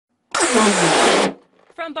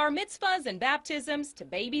From bar mitzvahs and baptisms to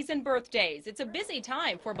babies and birthdays, it's a busy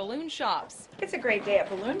time for balloon shops. It's a great day at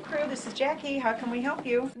Balloon Crew. This is Jackie. How can we help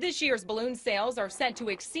you? This year's balloon sales are set to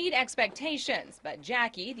exceed expectations, but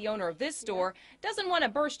Jackie, the owner of this store, doesn't want to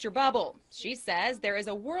burst your bubble. She says there is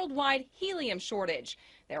a worldwide helium shortage.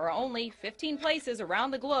 There are only 15 places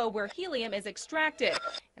around the globe where helium is extracted,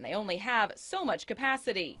 and they only have so much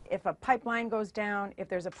capacity. If a pipeline goes down, if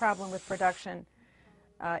there's a problem with production,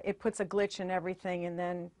 it puts a glitch in everything, and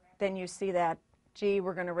then you see that, gee,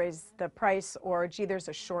 we're going to raise the price, or gee, there's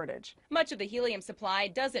a shortage. Much of the helium supply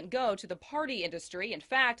doesn't go to the party industry. In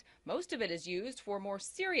fact, most of it is used for more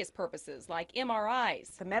serious purposes like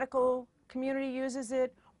MRIs. The medical community uses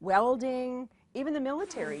it, welding, even the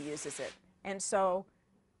military uses it. And so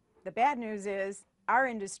the bad news is our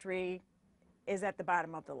industry is at the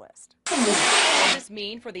bottom of the list. What does this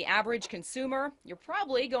mean for the average consumer? You're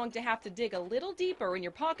probably going to have to dig a little deeper in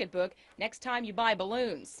your pocketbook next time you buy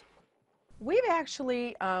balloons. We've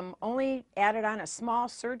actually only added on a small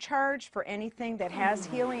surcharge for anything that has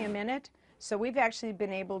helium in it. So we've actually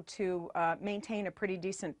been able to maintain a pretty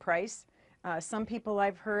decent price. Some people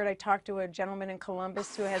I've heard, I talked to a gentleman in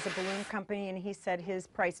Columbus who has a balloon company, and he said his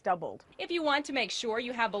price doubled. If you want to make sure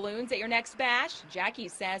you have balloons at your next bash, Jackie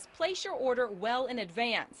says place your order well in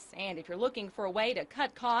advance. And if you're looking for a way to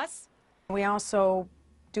cut costs, we also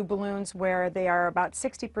do balloons where they are about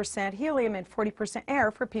 60% helium and 40% air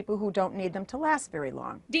for people who don't need them to last very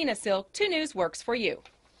long. Dina Silk, 2 News works for you.